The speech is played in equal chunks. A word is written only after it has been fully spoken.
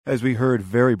As we heard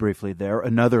very briefly there,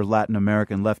 another Latin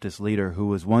American leftist leader who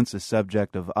was once a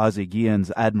subject of Ozzie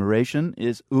Guillen's admiration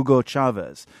is Hugo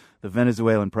Chavez. The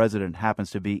Venezuelan president happens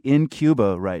to be in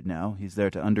Cuba right now. He's there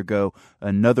to undergo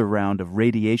another round of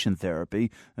radiation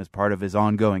therapy as part of his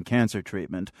ongoing cancer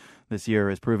treatment. This year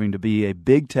is proving to be a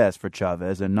big test for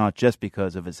Chavez, and not just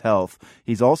because of his health.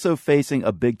 He's also facing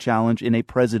a big challenge in a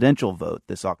presidential vote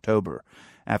this October.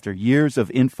 After years of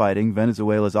infighting,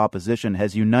 Venezuela's opposition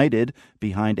has united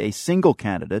behind a single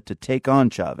candidate to take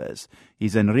on Chavez.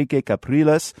 He's Henrique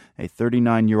Capriles, a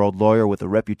 39-year-old lawyer with a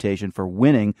reputation for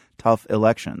winning tough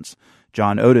elections.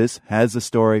 John Otis has the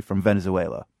story from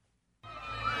Venezuela.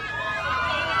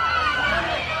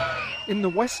 In the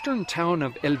western town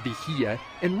of El Vigía,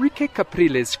 Henrique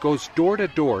Capriles goes door to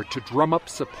door to drum up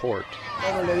support.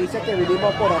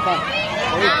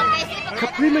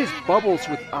 Capriles bubbles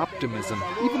with optimism,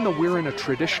 even though we're in a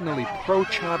traditionally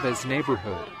pro-Chavez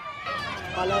neighborhood.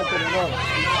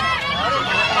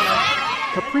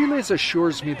 Capriles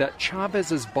assures me that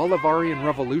Chavez's Bolivarian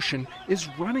revolution is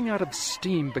running out of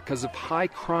steam because of high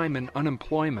crime and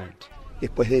unemployment. He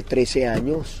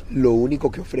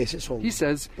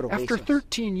says, after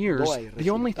 13 years,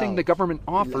 the only thing the government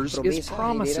offers is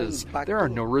promises. There are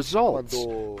no results.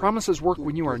 Promises work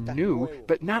when you are new,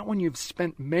 but not when you've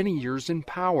spent many years in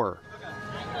power.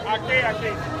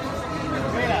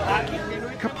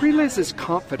 Capriles is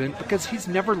confident because he's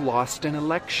never lost an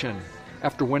election.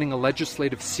 After winning a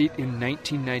legislative seat in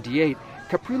 1998,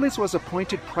 Capriles was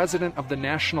appointed president of the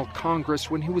National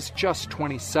Congress when he was just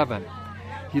 27.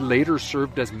 He later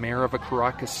served as mayor of a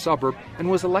Caracas suburb and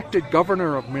was elected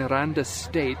governor of Miranda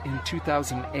State in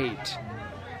 2008.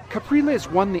 Capriles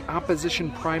won the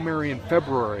opposition primary in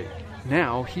February.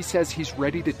 Now he says he's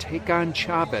ready to take on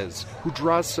Chavez, who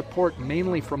draws support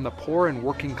mainly from the poor and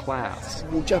working class.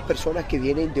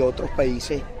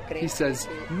 He says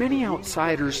many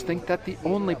outsiders think that the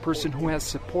only person who has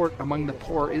support among the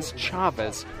poor is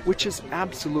Chavez, which is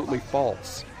absolutely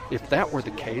false. If that were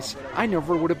the case, I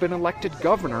never would have been elected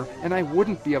governor, and I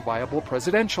wouldn't be a viable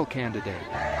presidential candidate.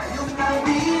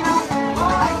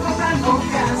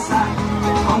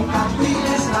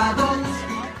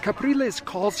 Capriles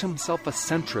calls himself a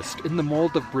centrist in the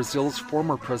mold of Brazil's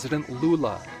former president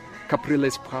Lula.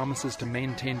 Capriles promises to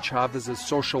maintain Chavez's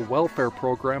social welfare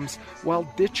programs while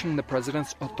ditching the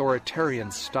president's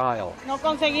authoritarian style.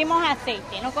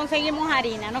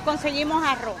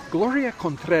 Gloria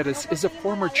Contreras is a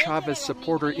former Chavez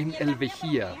supporter in El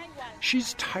Vigía.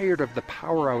 She's tired of the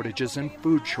power outages and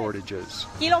food shortages.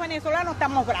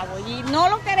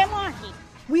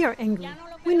 We are angry.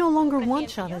 We no longer want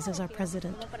Chavez as our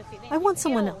president. I want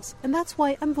someone else, and that's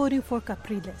why I'm voting for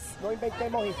Capriles.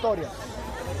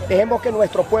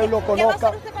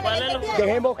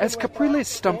 As Capriles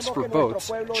stumps for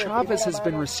votes, Chavez has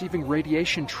been receiving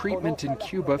radiation treatment in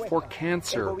Cuba for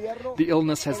cancer. The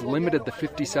illness has limited the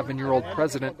 57-year-old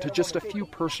president to just a few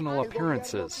personal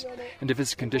appearances. And if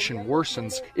his condition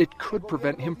worsens, it could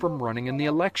prevent him from running in the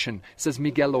election, says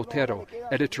Miguel Otero,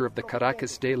 editor of the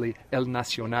Caracas daily El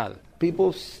Nacional.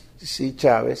 People see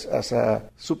Chavez as a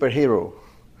superhero.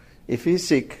 If he's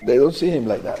sick, they don't see him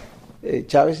like that.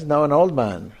 Chavez is now an old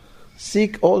man,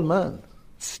 sick old man.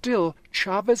 Still,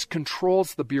 Chavez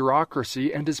controls the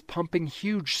bureaucracy and is pumping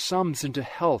huge sums into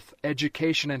health,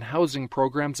 education, and housing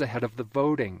programs ahead of the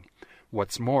voting.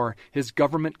 What's more, his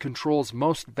government controls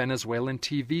most Venezuelan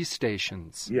TV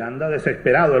stations.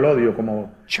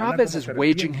 Chavez is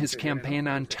waging his campaign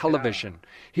on television.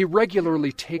 He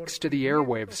regularly takes to the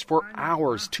airwaves for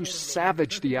hours to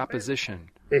savage the opposition.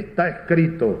 The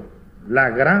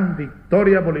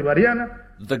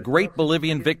great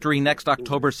Bolivian victory next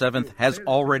October 7th has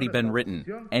already been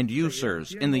written. And you,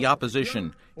 sirs, in the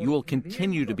opposition, you will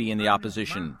continue to be in the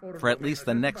opposition for at least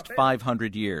the next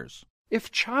 500 years. If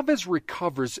Chavez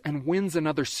recovers and wins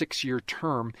another 6-year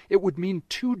term, it would mean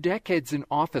 2 decades in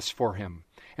office for him.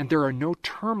 And there are no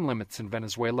term limits in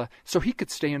Venezuela, so he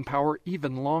could stay in power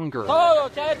even longer.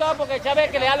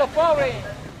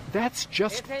 That's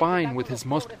just fine with his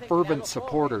most fervent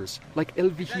supporters, like El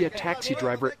Vigía taxi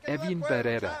driver Evin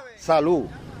Berera. Salud,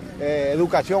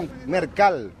 educación,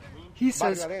 mercal. He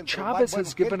says Chavez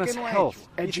has given us health,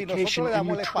 education, and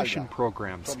nutrition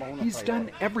programs. He's done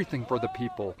everything for the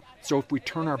people. So if we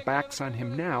turn our backs on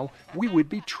him now, we would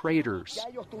be traitors.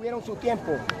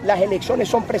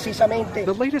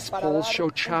 The latest polls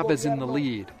show Chavez in the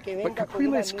lead, but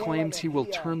Capriles claims he will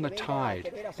turn the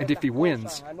tide. And if he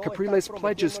wins, Capriles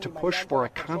pledges to push for a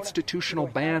constitutional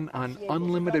ban on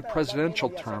unlimited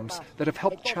presidential terms that have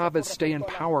helped Chavez stay in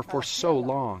power for so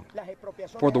long.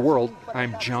 For The World,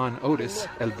 I'm John Otis. Otis,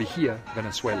 El Vigía,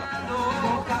 Venezuela.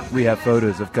 We have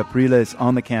photos of Capriles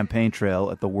on the campaign trail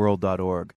at theworld.org.